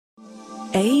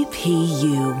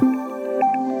APU.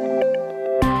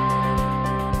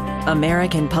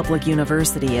 American Public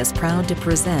University is proud to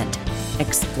present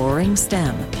Exploring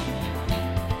STEM.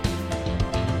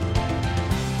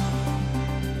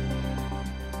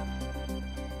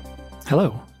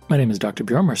 Hello, my name is Dr.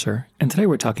 Bjorn Mercer, and today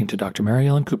we're talking to Dr. Mary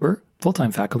Ellen Cooper,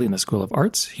 full-time faculty in the School of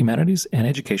Arts, Humanities, and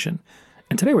Education.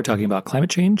 And today we're talking about climate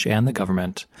change and the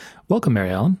government. Welcome, Mary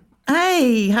Ellen.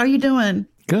 Hey, how are you doing?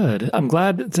 Good. I'm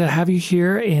glad to have you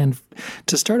here. And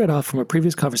to start it off, from a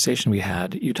previous conversation we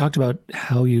had, you talked about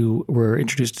how you were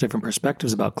introduced to different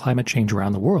perspectives about climate change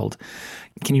around the world.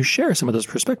 Can you share some of those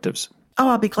perspectives? Oh,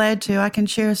 I'll be glad to. I can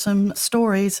share some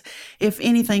stories. If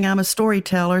anything, I'm a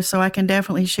storyteller, so I can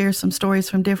definitely share some stories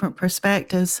from different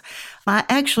perspectives. I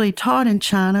actually taught in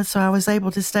China, so I was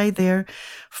able to stay there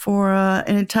for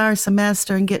an entire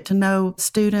semester and get to know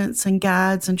students and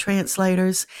guides and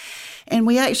translators. And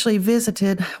we actually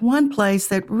visited one place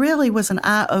that really was an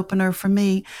eye-opener for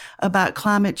me about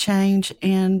climate change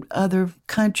in other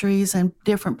countries and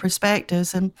different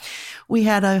perspectives. And we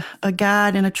had a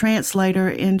guide and a translator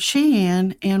in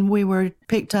Xi'an, and we were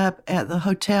picked up at the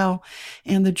hotel,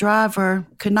 and the driver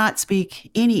could not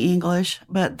speak any English,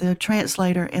 but the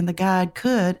translator and the guide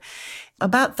could.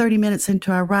 About 30 minutes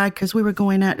into our ride, because we were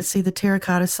going out to see the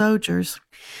terracotta soldiers,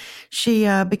 she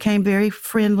became very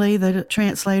friendly, the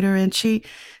translator, and she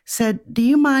said, "Do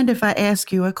you mind if I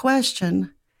ask you a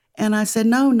question?" And I said,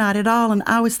 "No, not at all." And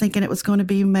I was thinking it was going to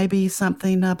be maybe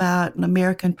something about an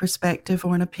American perspective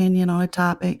or an opinion on a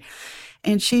topic.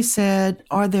 And she said,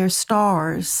 "Are there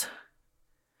stars?"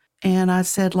 And I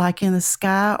said, "Like in the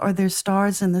sky? Are there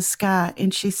stars in the sky?"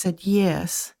 And she said,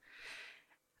 "Yes."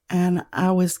 And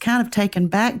I was kind of taken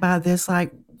back by this,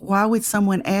 like, why would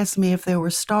someone ask me if there were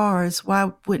stars?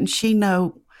 Why wouldn't she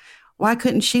know? Why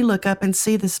couldn't she look up and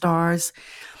see the stars?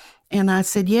 And I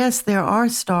said, "Yes, there are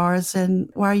stars. And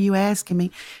why are you asking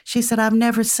me?" She said, "I've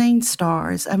never seen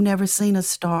stars. I've never seen a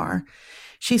star."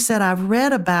 She said, "I've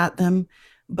read about them,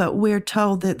 but we're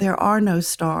told that there are no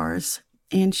stars."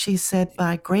 And she said,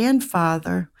 "My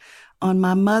grandfather on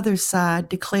my mother's side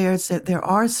declares that there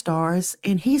are stars,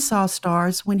 and he saw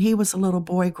stars when he was a little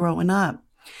boy growing up.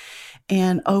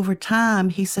 And over time,"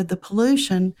 he said, "the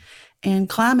pollution and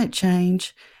climate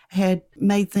change had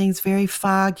made things very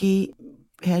foggy,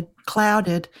 had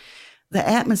clouded the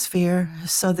atmosphere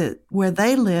so that where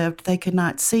they lived, they could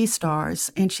not see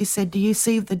stars." And she said, "Do you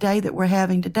see the day that we're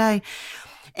having today?"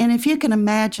 And if you can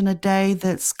imagine a day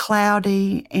that's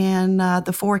cloudy and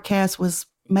the forecast was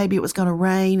maybe it was going to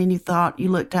rain, and you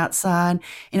looked outside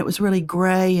and it was really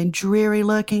gray and dreary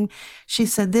looking. She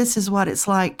said, "This is what it's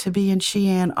like to be in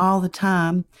Xi'an all the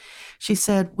time." She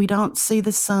said, "We don't see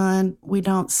the sun. We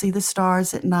don't see the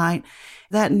stars at night."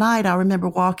 That night, I remember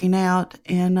walking out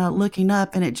and looking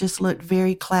up, and it just looked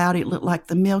very cloudy. It looked like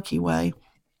the Milky Way.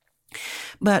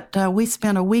 But we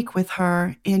spent a week with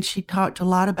her, and she talked a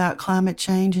lot about climate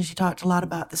change, and she talked a lot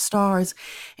about the stars.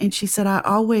 And she said, "I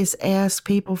always ask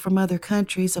people from other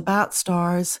countries about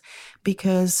stars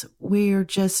because we're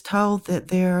just told that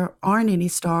there aren't any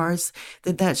stars,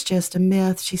 that that's just a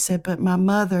myth." She said, "But my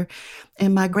mother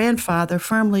and my grandfather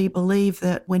firmly believed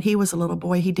that when he was a little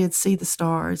boy, he did see the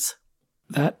stars."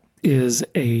 That is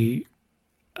I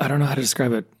don't know how to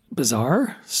describe it,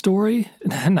 bizarre story.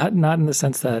 Not in the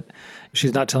sense that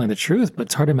she's not telling the truth, but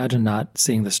it's hard to imagine not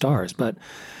seeing the stars. But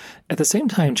at the same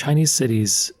time, Chinese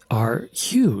cities are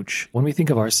huge. When we think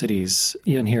of our cities,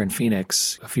 even here in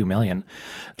Phoenix, a few million,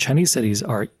 Chinese cities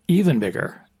are even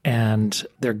bigger. And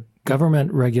their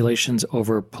government regulations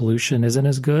over pollution isn't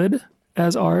as good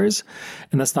as ours.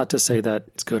 And that's not to say that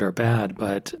it's good or bad,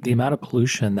 but the amount of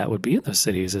pollution that would be in those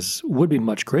cities would be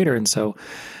much greater. And so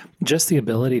just the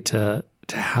ability to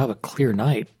have a clear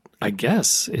night, I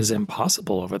guess, is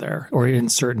impossible over there or in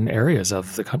certain areas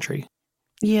of the country.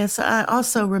 Yes, I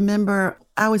also remember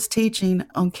I was teaching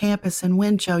on campus in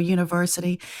Wenzhou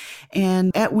University.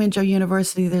 And at Wenzhou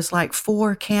University, there's like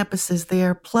 4 campuses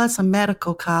there, plus a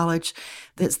medical college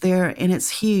that's there, and it's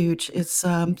huge. It's,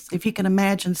 if you can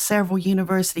imagine, several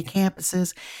university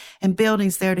campuses and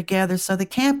buildings there together. So the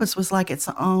campus was like its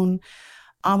own,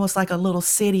 almost like a little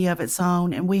city of its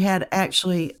own. And we had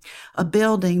actually a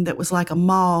building that was like a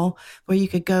mall where you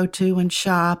could go to and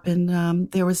shop.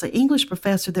 And there was an English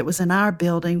professor that was in our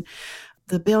building.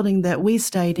 The building that we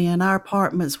stayed in, our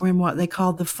apartments were in what they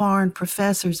called the Foreign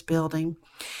Professors Building.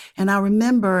 And I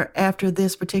remember after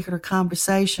this particular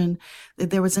conversation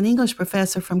that there was an English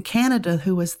professor from Canada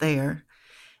who was there.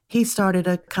 He started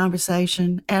a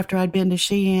conversation after I'd been to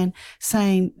Xi'an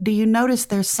saying, "Do you notice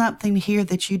there's something here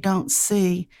that you don't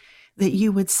see that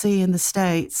you would see in the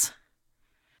States?"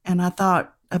 And I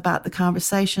thought, about the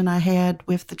conversation I had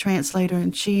with the translator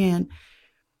in Xi'an.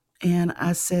 And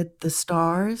I said, the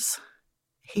stars?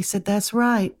 He said, that's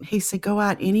right. He said, go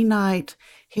out any night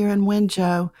here in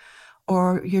Wenzhou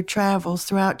or your travels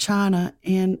throughout China.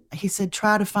 And he said,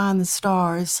 try to find the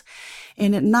stars.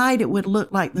 And at night, it would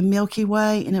look like the Milky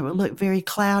Way and it would look very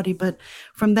cloudy. But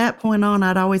from that point on,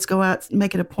 I'd always go out,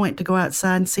 make it a point to go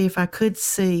outside and see if I could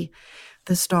see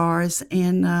the stars.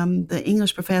 And the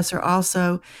English professor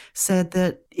also said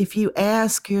that if you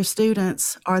ask your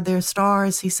students, are there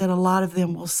stars? He said a lot of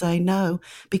them will say no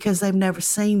because they've never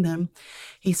seen them.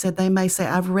 He said they may say,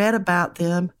 I've read about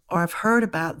them or I've heard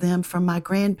about them from my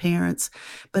grandparents,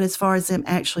 but as far as them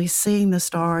actually seeing the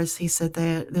stars, he said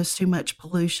that there's too much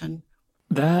pollution.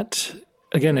 That,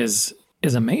 again, is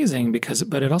amazing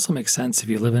but it also makes sense if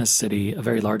you live in a city, a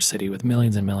very large city with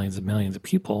millions and millions and millions of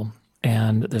people,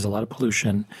 and there's a lot of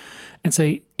pollution. And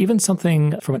say, even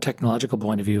something from a technological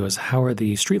point of view is how are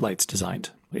the streetlights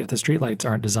designed? If the streetlights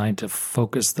aren't designed to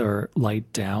focus their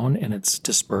light down and it's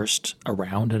dispersed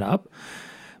around and up,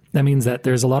 that means that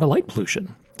there's a lot of light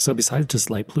pollution. So besides just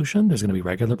light pollution, there's going to be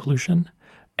regular pollution.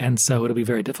 And so it'll be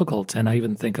very difficult. And I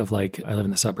even think of I live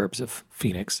in the suburbs of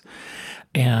Phoenix,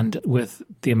 and with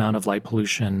the amount of light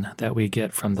pollution that we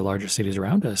get from the larger cities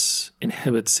around us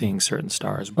inhibits seeing certain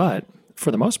stars. But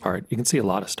for the most part, you can see a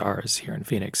lot of stars here in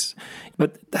Phoenix.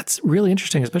 But that's really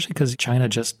interesting, especially because China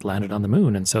just landed on the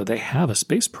moon. And so they have a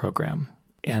space program.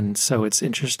 And so it's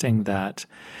interesting that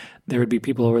there would be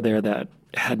people over there that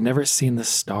had never seen the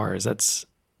stars.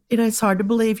 It's hard to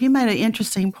believe. You made an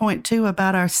interesting point, too,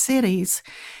 about our cities.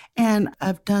 And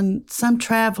I've done some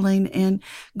traveling and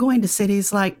going to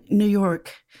cities like New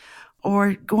York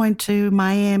or going to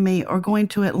Miami or going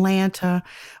to Atlanta,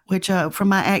 which from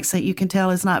my accent you can tell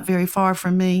is not very far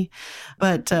from me,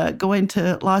 but going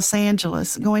to Los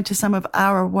Angeles, going to some of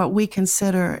what we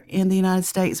consider in the United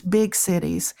States big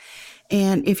cities.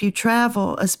 And if you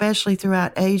travel, especially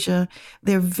throughout Asia,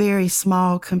 they're very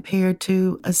small compared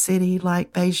to a city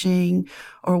like Beijing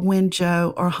or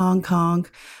Wenzhou or Hong Kong.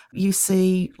 You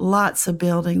see lots of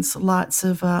buildings, lots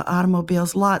of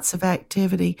automobiles, lots of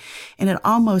activity. And it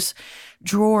almost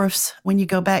dwarfs when you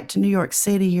go back to New York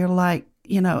City. You're like,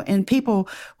 and people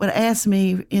would ask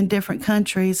me in different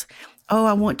countries, oh,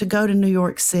 I want to go to New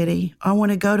York City. I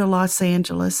want to go to Los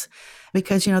Angeles.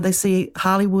 Because, they see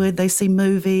Hollywood, they see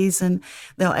movies, and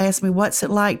they'll ask me, what's it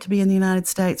like to be in the United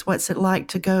States? What's it like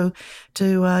to go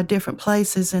to different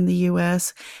places in the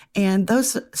U.S.? And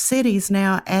those cities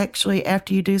now actually,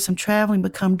 after you do some traveling,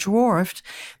 become dwarfed.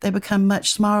 They become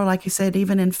much smaller. Like you said,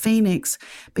 even in Phoenix,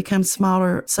 become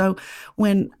smaller. So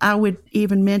when I would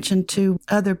even mention to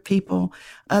other people,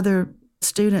 other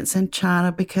students in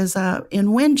China, because in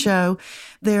Wenzhou,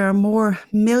 there are more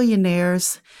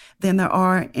millionaires than there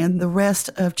are in the rest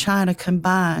of China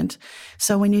combined.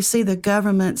 So when you see the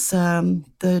governments,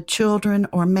 the children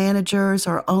or managers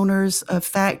or owners of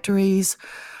factories,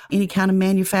 any kind of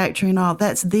manufacturing, all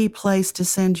that's the place to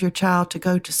send your child to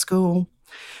go to school.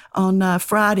 On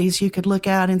Fridays, you could look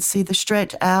out and see the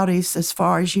stretch Audis as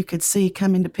far as you could see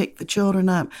coming to pick the children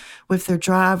up with their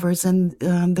drivers. And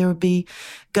there would be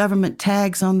government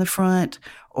tags on the front,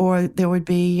 or there would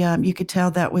be, you could tell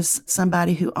that was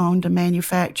somebody who owned a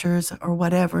manufacturer's or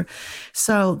whatever.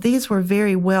 So these were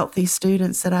very wealthy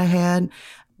students that I had.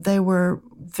 They were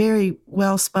very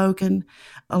well-spoken.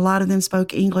 A lot of them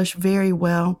spoke English very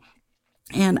well.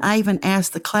 And I even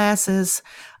asked the classes,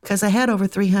 because I had over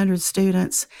 300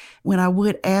 students, when I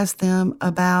would ask them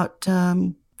about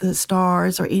the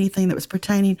stars or anything that was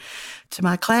pertaining to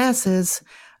my classes,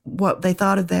 what they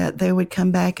thought of that, they would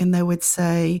come back and they would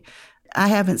say, I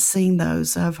haven't seen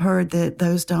those. I've heard that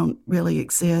those don't really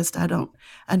exist. I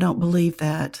don't believe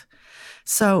that.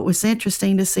 So it was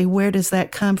interesting to see, where does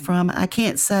that come from? I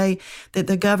can't say that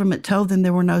the government told them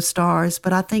there were no stars,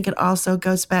 but I think it also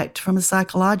goes back from a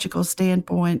psychological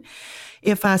standpoint.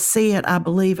 If I see it, I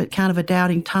believe it, kind of a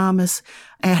doubting Thomas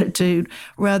attitude.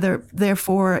 Rather,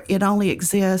 therefore, it only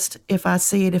exists if I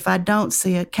see it. If I don't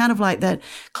see it, kind of like that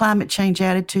climate change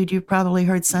attitude. You've probably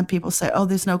heard some people say, oh,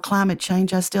 there's no climate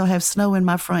change. I still have snow in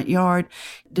my front yard,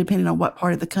 depending on what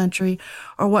part of the country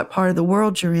or what part of the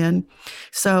world you're in.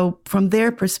 So from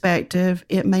their perspective,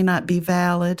 it may not be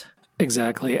valid.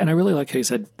 Exactly. And I really like how you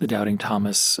said the doubting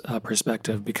Thomas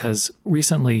perspective, because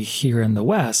recently here in the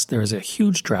West, there was a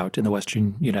huge drought in the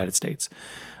Western United States.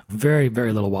 Very,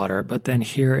 very little water. But then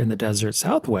here in the desert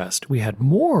Southwest, we had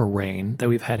more rain than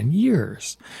we've had in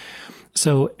years.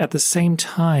 So at the same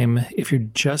time, if you're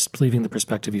just believing the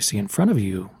perspective you see in front of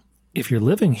you, if you're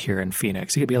living here in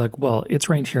Phoenix, you could be like, well, it's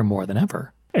rained here more than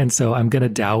ever. And so I'm going to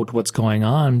doubt what's going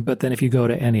on. But then if you go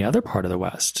to any other part of the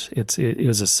West, it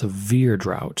was a severe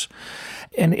drought.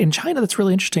 And in China, that's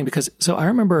really interesting because, so I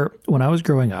remember when I was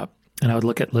growing up, and I would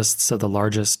look at lists of the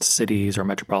largest cities or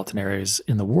metropolitan areas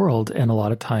in the world. And a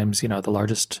lot of times, the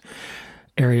largest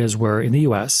areas were in the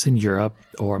US, in Europe,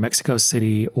 or Mexico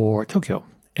City, or Tokyo.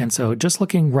 And so just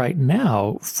looking right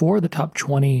now, 4 of the top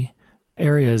 20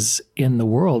 areas in the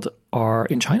world are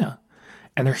in China.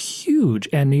 And they're huge.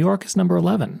 And New York is number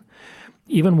 11.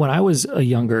 Even when I was a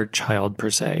younger child,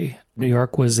 per se, New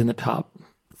York was in the top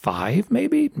 5,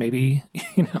 maybe,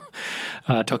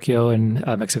 Tokyo and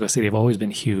Mexico City have always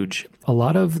been huge. A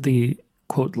lot of the,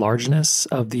 quote, largeness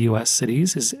of the U.S.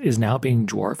 cities is now being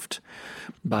dwarfed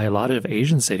by a lot of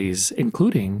Asian cities,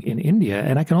 including in India.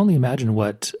 And I can only imagine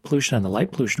what pollution and the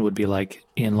light pollution would be like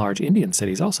in large Indian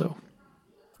cities also.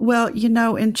 Well,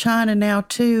 in China now,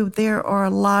 too, there are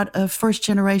a lot of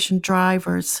first-generation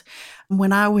drivers.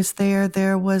 When I was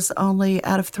there was only,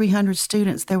 out of 300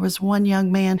 students, there was one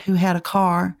young man who had a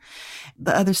car.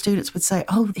 The other students would say,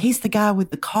 "Oh, he's the guy with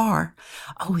the car.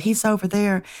 Oh, he's over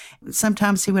there."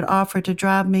 Sometimes he would offer to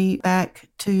drive me back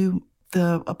to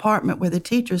the apartment where the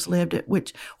teachers lived,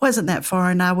 which wasn't that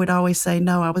far, and I would always say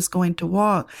no, I was going to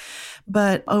walk.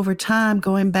 But over time,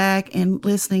 going back and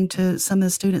listening to some of the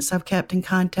students I've kept in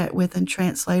contact with and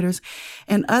translators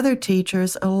and other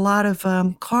teachers, a lot of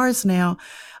cars now,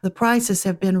 the prices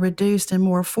have been reduced and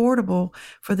more affordable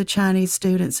for the Chinese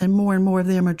students, and more of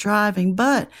them are driving.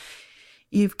 But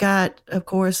you've got, of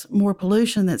course, more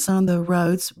pollution that's on the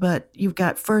roads, but you've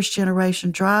got first-generation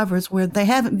drivers where they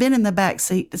haven't been in the back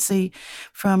seat to see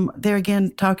from, there again,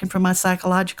 talking from my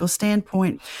psychological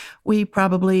standpoint, we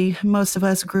probably, most of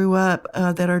us grew up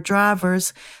that are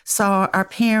drivers, saw our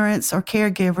parents or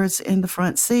caregivers in the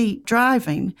front seat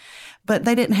driving. But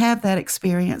they didn't have that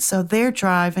experience. So they're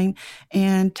driving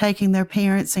and taking their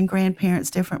parents and grandparents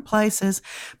different places,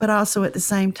 but also at the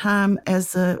same time,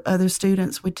 as the other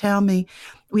students would tell me,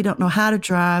 we don't know how to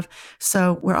drive,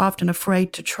 so we're often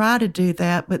afraid to try to do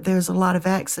that, but there's a lot of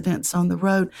accidents on the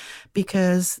road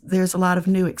because there's a lot of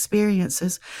new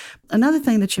experiences. Another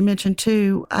thing that you mentioned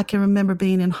too, I can remember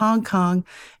being in Hong Kong,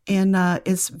 and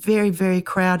it's very, very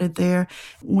crowded there.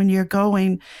 When you're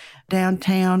going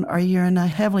downtown or you're in a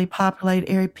heavily populated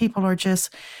area, people are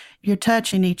just, you're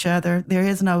touching each other. There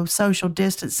is no social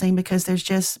distancing because there's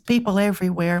just people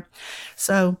everywhere.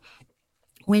 So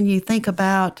when you think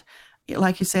about,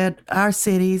 like you said, our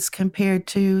cities compared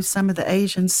to some of the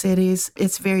Asian cities,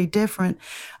 it's very different.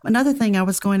 Another thing I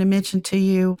was going to mention to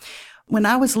you, when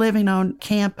I was living on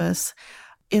campus,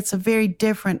 it's a very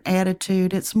different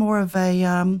attitude. It's more of a,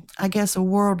 I guess, a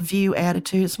worldview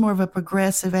attitude. It's more of a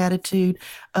progressive attitude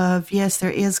of, yes,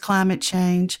 there is climate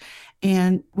change,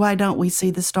 and why don't we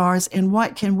see the stars, and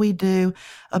what can we do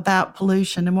about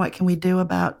pollution, and what can we do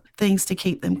about things to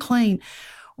keep them clean?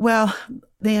 Well,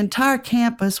 the entire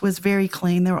campus was very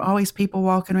clean. There were always people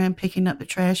walking around picking up the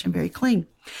trash and very clean.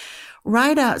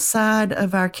 Right outside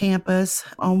of our campus,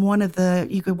 on one of the,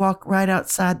 you could walk right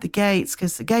outside the gates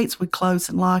because the gates would close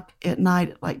and lock at night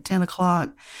at like 10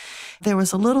 o'clock. There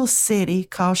was a little city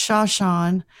called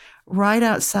Shashan right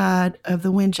outside of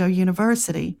the Wenzhou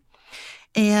University.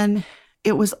 And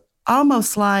it was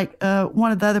almost like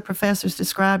one of the other professors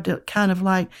described it kind of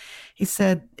like, he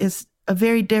said, it's a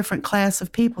very different class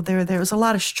of people there. There was a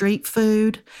lot of street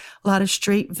food, a lot of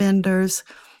street vendors.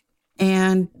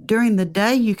 And during the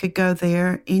day, you could go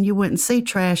there and you wouldn't see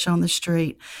trash on the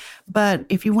street. But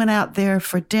if you went out there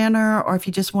for dinner or if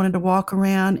you just wanted to walk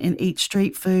around and eat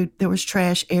street food, there was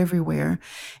trash everywhere.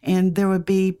 And there would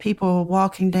be people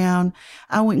walking down,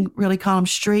 I wouldn't really call them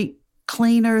street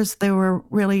cleaners. They were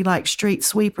really like street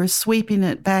sweepers, sweeping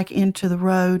it back into the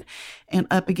road and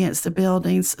up against the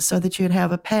buildings so that you'd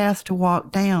have a path to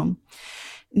walk down.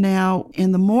 Now,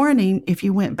 in the morning, if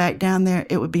you went back down there,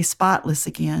 it would be spotless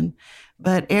again.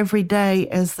 But every day,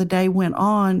 as the day went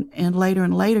on and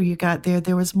later you got there,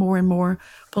 there was more and more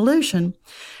pollution.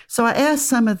 So I asked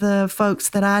some of the folks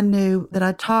that I knew that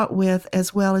I taught with,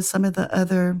 as well as some of the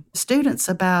other students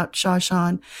about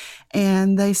Shashan,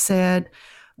 and they said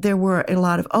there were a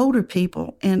lot of older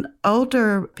people, and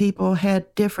older people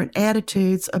had different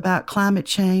attitudes about climate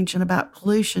change and about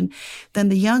pollution than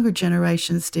the younger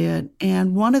generations did.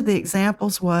 And one of the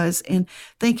examples was, in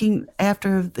thinking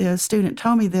after the student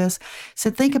told me this,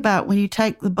 said, think about when you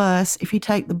take the bus, if you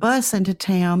take the bus into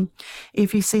town,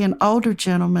 if you see an older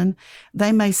gentleman,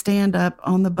 they may stand up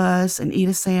on the bus and eat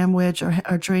a sandwich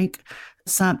or drink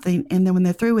something, and then when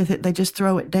they're through with it, they just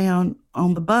throw it down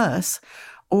on the bus.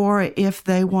 Or if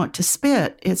they want to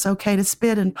spit, it's okay to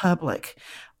spit in public.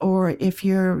 or if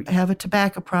you have a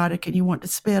tobacco product and you want to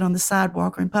spit on the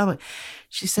sidewalk or in public.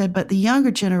 She said, but the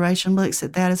younger generation looks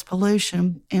at that as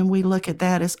pollution, and we look at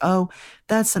that as, oh,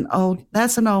 that's an old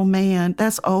man.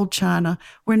 That's old China.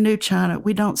 We're new China.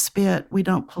 We don't spit. We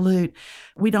don't pollute.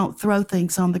 We don't throw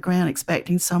things on the ground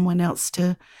expecting someone else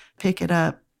to pick it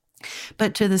up.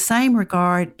 But to the same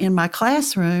regard, in my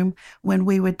classroom, when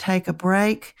we would take a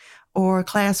break or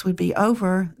class would be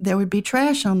over, there would be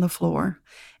trash on the floor.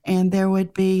 And there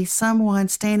would be someone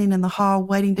standing in the hall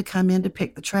waiting to come in to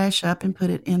pick the trash up and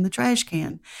put it in the trash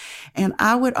can. And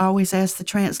I would always ask the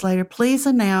translator, please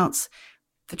announce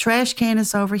the trash can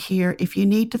is over here. If you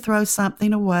need to throw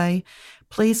something away,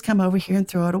 please come over here and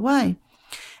throw it away.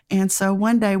 And so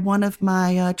one day, one of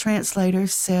my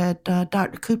translators said,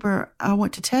 Dr. Cooper, I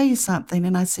want to tell you something.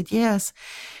 And I said, yes.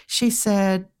 She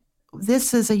said,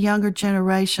 this is a younger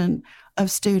generation of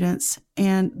students,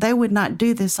 and they would not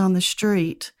do this on the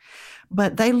street,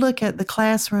 but they look at the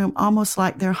classroom almost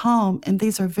like their home, and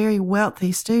these are very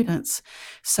wealthy students.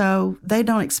 So they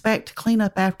don't expect to clean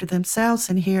up after themselves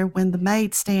in here when the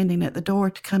maid's standing at the door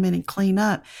to come in and clean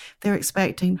up. They're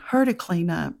expecting her to clean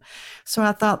up. So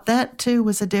I thought that too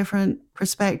was a different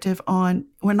perspective on,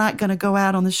 we're not going to go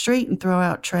out on the street and throw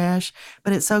out trash,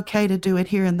 but it's okay to do it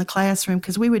here in the classroom,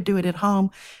 because we would do it at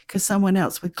home because someone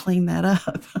else would clean that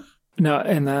up. No,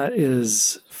 and that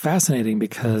is fascinating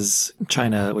because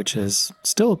China, which is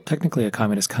still technically a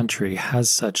communist country, has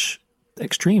such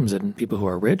extremes in people who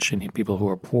are rich and people who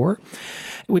are poor,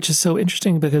 which is so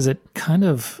interesting because it kind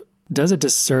of does a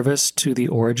disservice to the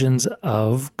origins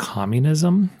of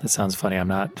communism. That sounds funny. I'm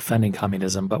not defending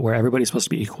communism, but where everybody's supposed to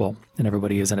be equal and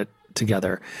everybody is in it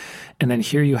together. And then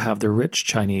here you have the rich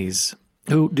Chinese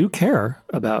who do care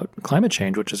about climate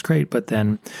change, which is great, but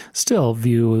then still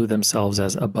view themselves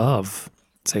as above,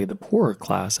 say, the poorer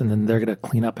class, and then they're going to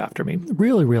clean up after me.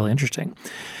 Really, really interesting.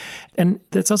 And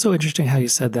it's also interesting how you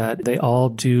said that they all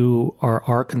do or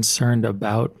are concerned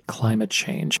about climate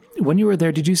change. When you were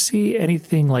there, did you see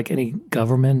anything like any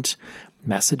government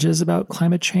messages about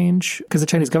climate change? Because the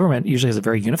Chinese government usually has a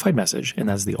very unified message, and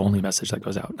that's the only message that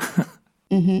goes out.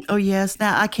 Mm-hmm. Oh, yes.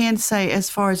 Now, I can say as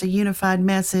far as a unified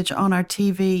message on our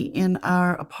TV in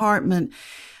our apartment,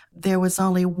 there was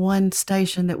only one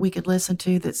station that we could listen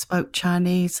to that spoke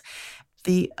Chinese.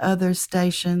 The other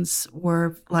stations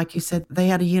were, like you said, they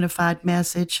had a unified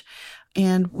message,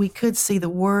 and we could see the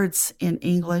words in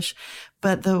English.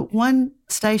 But the one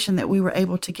station that we were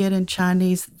able to get in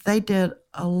Chinese, they did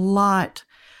a lot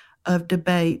of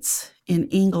debates in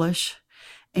English.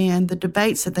 And the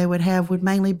debates that they would have would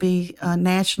mainly be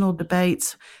national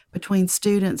debates between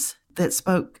students that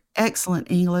spoke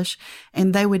excellent English,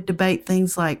 and they would debate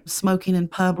things like smoking in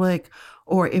public,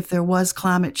 or if there was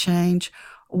climate change,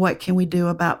 what can we do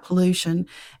about pollution?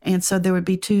 And so there would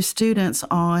be two students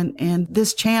on, and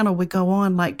this channel would go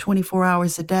on like 24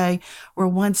 hours a day, where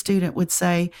one student would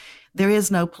say, there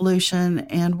is no pollution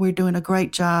and we're doing a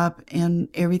great job and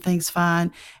everything's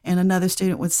fine. And another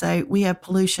student would say, we have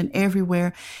pollution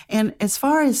everywhere. And as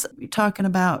far as talking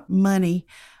about money,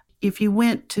 if you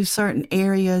went to certain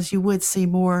areas, you would see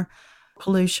more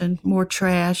pollution, more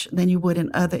trash than you would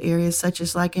in other areas, such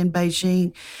as like in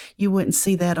Beijing, you wouldn't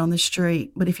see that on the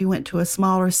street. But if you went to a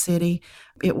smaller city,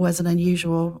 it wasn't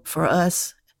unusual for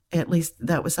us, at least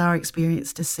that was our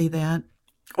experience, to see that.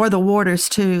 Or the waters,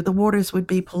 too. The waters would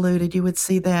be polluted. You would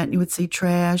see that. You would see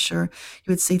trash, or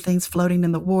you would see things floating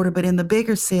in the water. But in the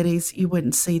bigger cities, you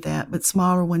wouldn't see that. But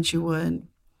smaller ones, you would.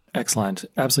 Excellent.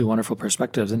 Absolutely wonderful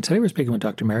perspectives. And today we're speaking with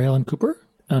Dr. Mary Ellen Cooper,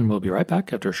 and we'll be right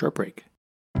back after a short break.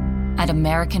 At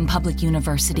American Public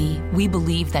University, we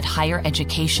believe that higher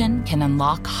education can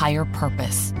unlock higher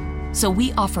purpose. So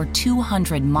we offer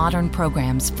 200 modern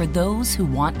programs for those who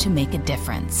want to make a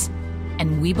difference.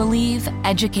 And we believe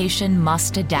education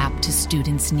must adapt to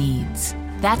students' needs.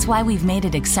 That's why we've made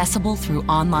it accessible through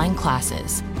online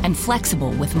classes and flexible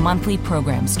with monthly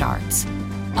program starts.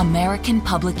 American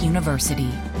Public University,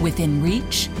 within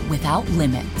reach, without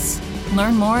limits.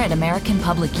 Learn more at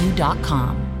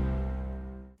AmericanPublicU.com.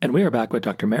 And we are back with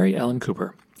Dr. Mary Ellen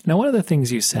Cooper. Now, one of the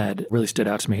things you said really stood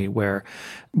out to me, where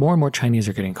more and more Chinese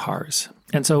are getting cars.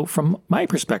 And so from my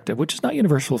perspective, which is not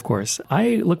universal, of course,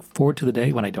 I look forward to the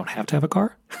day when I don't have to have a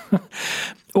car.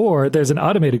 Or there's an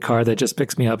automated car that just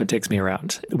picks me up and takes me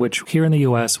around, which here in the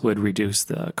U.S. would reduce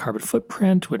the carbon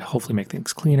footprint, would hopefully make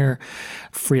things cleaner,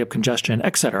 free up congestion,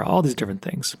 et cetera, all these different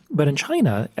things. But in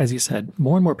China, as you said,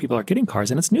 more and more people are getting cars,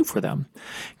 and it's new for them.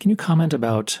 Can you comment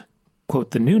about,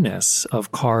 quote, the newness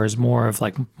of cars, more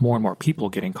and more people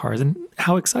getting cars, and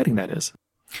how exciting that is?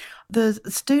 The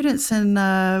students and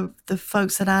the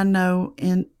folks that I know,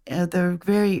 they're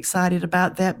very excited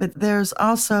about that, but there's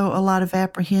also a lot of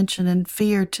apprehension and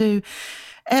fear too.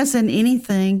 As in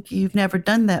anything, you've never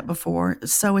done that before.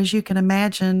 So as you can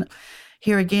imagine,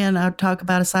 here again, I'll talk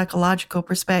about a psychological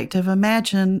perspective.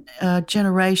 Imagine a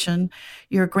generation,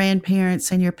 your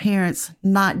grandparents and your parents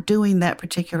not doing that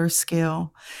particular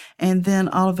skill. And then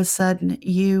all of a sudden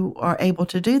you are able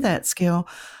to do that skill.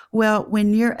 Well,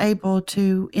 when you're able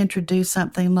to introduce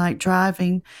something like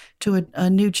driving to a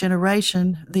new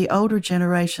generation, the older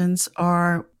generations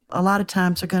are a lot of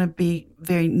times are going to be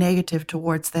very negative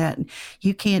towards that.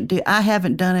 You can't do, I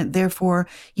haven't done it, therefore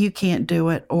you can't do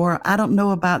it, or I don't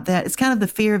know about that. It's kind of the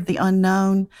fear of the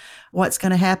unknown, what's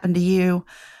going to happen to you.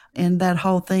 And that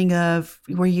whole thing of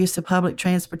we're used to public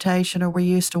transportation or we're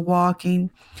used to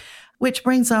walking, which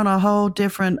brings on a whole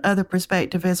different other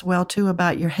perspective as well too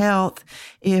about your health.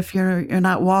 If you're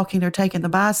not walking or taking the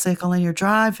bicycle and you're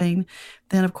driving,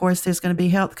 then of course there's going to be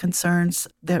health concerns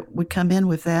that would come in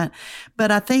with that.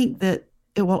 But I think that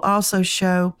it will also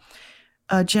show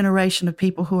a generation of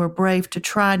people who are brave to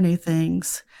try new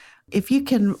things. If you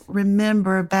can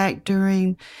remember back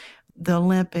during the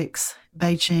Olympics,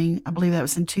 Beijing, I believe that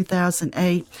was in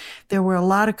 2008, there were a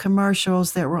lot of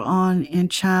commercials that were on in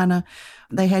China.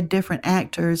 They had different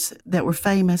actors that were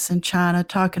famous in China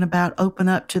talking about open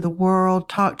up to the world,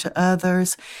 talk to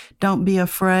others, don't be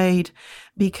afraid,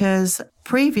 because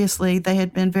previously they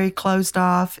had been very closed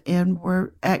off and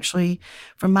were actually,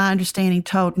 from my understanding,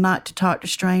 told not to talk to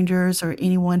strangers or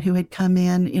anyone who had come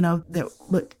in, that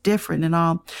looked different and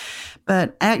all.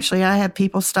 But actually, I had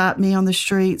people stop me on the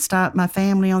street, stop my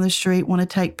family on the street, want to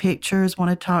take pictures, want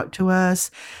to talk to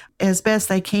us as best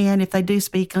they can. If they do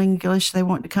speak English, they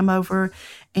want to come over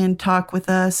and talk with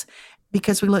us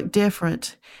because we look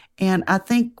different. And I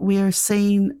think we're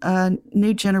seeing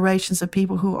new generations of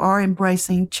people who are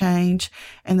embracing change,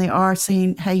 and they are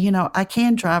seeing, hey, I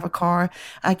can drive a car,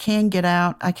 I can get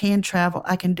out, I can travel,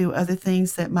 I can do other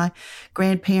things that my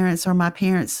grandparents or my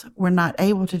parents were not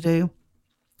able to do.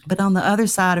 But on the other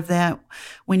side of that,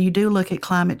 when you do look at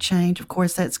climate change, of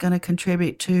course, that's going to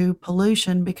contribute to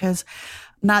pollution, because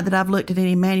not that I've looked at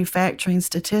any manufacturing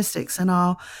statistics and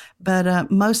all,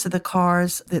 but most of the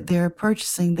cars that they're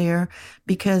purchasing there,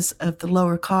 because of the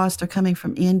lower cost, are coming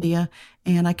from India.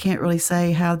 And I can't really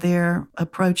say how they're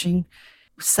approaching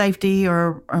safety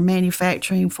or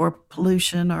manufacturing for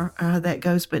pollution or how that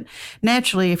goes. But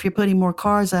naturally, if you're putting more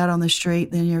cars out on the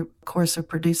street, then you're, of course, are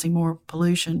producing more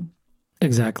pollution.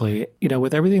 Exactly.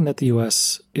 With everything that the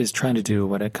U.S. is trying to do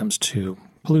when it comes to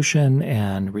pollution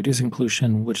and reducing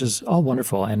pollution, which is all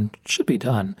wonderful and should be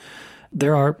done,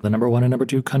 there are the number one and number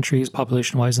two countries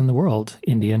population-wise in the world,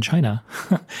 India and China.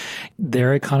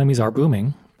 Their economies are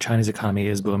booming. China's economy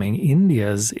is booming.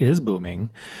 India's is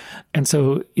booming. And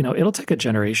so, it'll take a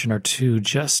generation or two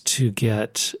just to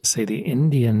get, say, the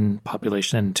Indian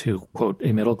population to, quote,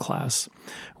 a middle class,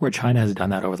 where China has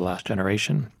done that over the last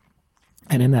generation.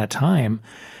 And in that time,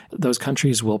 those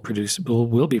countries will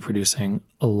be producing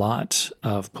a lot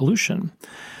of pollution.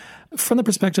 From the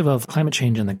perspective of climate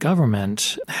change in the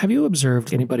government, have you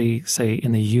observed anybody, say,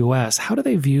 in the U.S., how do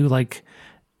they view,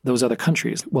 those other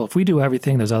countries? Well, if we do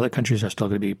everything, those other countries are still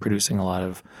going to be producing a lot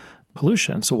of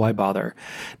pollution, so why bother?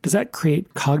 Does that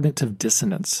create cognitive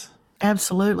dissonance?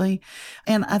 Absolutely.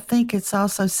 And I think it's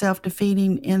also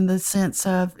self-defeating in the sense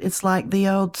of, it's like the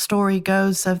old story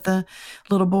goes of the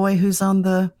little boy who's on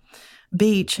the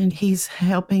beach and he's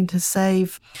helping to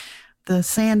save the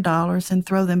sand dollars and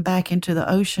throw them back into the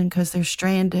ocean because they're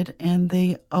stranded. And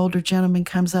the older gentleman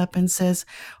comes up and says,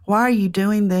 why are you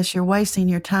doing this? You're wasting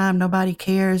your time. Nobody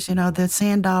cares. The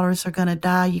sand dollars are going to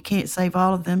die. You can't save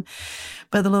all of them.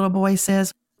 But the little boy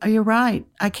says, oh, you're right.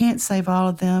 I can't save all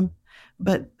of them,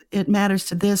 but it matters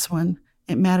to this one.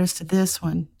 It matters to this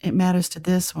one. It matters to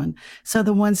this one. So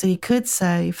the ones that he could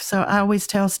save. So I always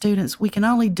tell students, we can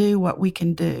only do what we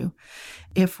can do.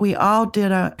 If we all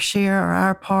did a share or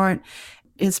our part,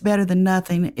 it's better than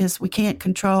nothing. We can't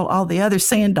control all the other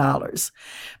sand dollars,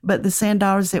 but the sand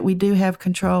dollars that we do have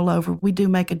control over, we do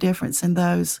make a difference in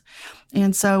those.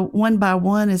 And so one by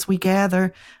one, as we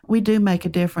gather, we do make a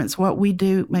difference. What we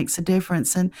do makes a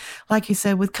difference. And like you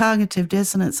said, with cognitive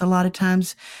dissonance, a lot of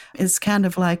times it's kind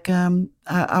of like, I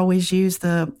always use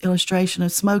the illustration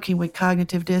of smoking with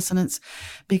cognitive dissonance,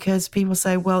 because people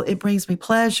say, well, it brings me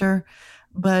pleasure,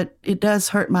 but it does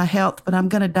hurt my health, but I'm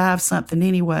going to die of something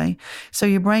anyway. So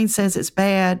your brain says it's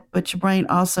bad, but your brain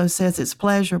also says it's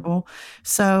pleasurable.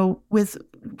 So with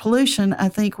pollution, I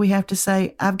think we have to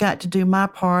say, I've got to do my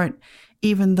part,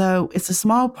 even though it's a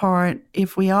small part.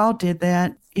 If we all did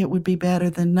that, it would be better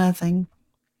than nothing.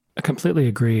 I completely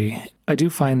agree. I do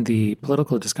find the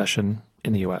political discussion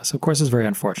in the U.S., of course, is very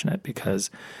unfortunate because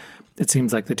it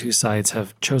seems like the two sides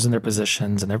have chosen their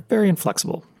positions and they're very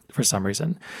inflexible for some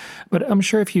reason. But I'm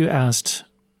sure if you asked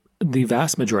the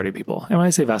vast majority of people, and when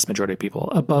I say vast majority of people,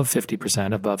 above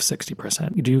 50%, above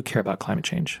 60%, do you care about climate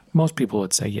change? Most people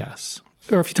would say yes.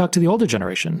 Or if you talk to the older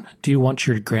generation, do you want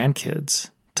your grandkids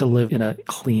to live in a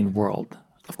clean world?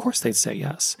 Of course they'd say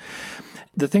yes.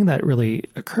 The thing that really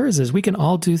occurs is we can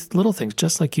all do little things,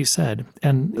 just like you said.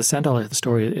 And the sand dollar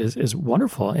story is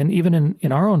wonderful. And even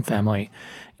in our own family,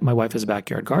 my wife is a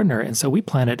backyard gardener. And so we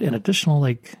planted an additional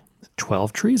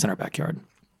 12 trees in our backyard.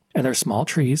 And they're small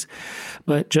trees,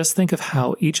 but just think of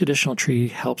how each additional tree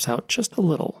helps out just a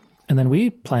little. And then we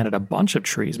planted a bunch of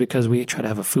trees because we try to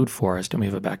have a food forest and we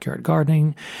have a backyard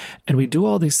gardening. And we do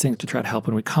all these things to try to help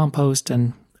when we compost.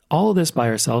 And all of this by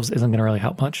ourselves isn't going to really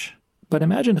help much. But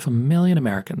imagine if 1 million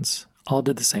Americans all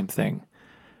did the same thing.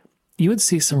 You would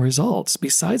see some results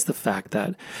besides the fact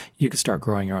that you could start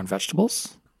growing your own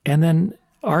vegetables. And then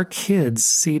our kids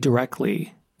see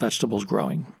directly vegetables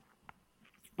growing,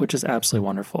 which is absolutely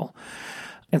wonderful.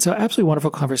 And so absolutely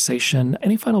wonderful conversation.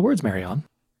 Any final words, Marianne?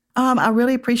 I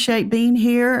really appreciate being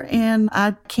here, and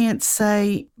I can't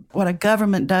say what a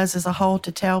government does as a whole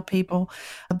to tell people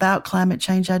about climate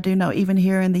change. I do know even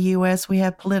here in the U.S., we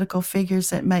have political figures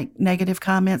that make negative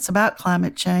comments about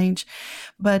climate change,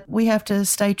 but we have to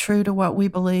stay true to what we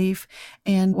believe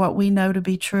and what we know to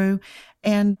be true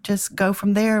and just go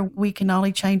from there. We can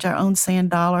only change our own sand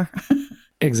dollar.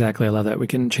 Exactly. I love that. We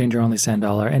can change our only sand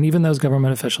dollar. And even those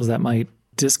government officials that might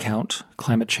discount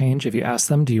climate change, if you ask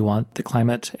them, do you want the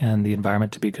climate and the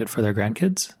environment to be good for their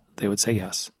grandkids? They would say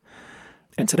yes.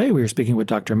 And today we are speaking with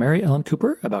Dr. Mary Ellen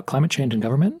Cooper about climate change and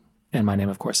government. And my name,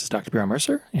 of course, is Dr. Bureau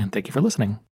Mercer. And thank you for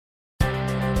listening.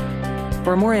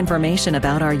 For more information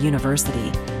about our university,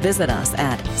 visit us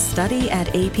at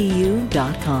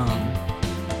studyatapu.com.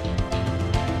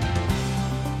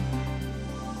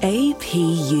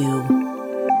 APU,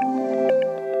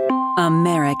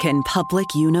 American Public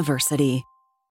University.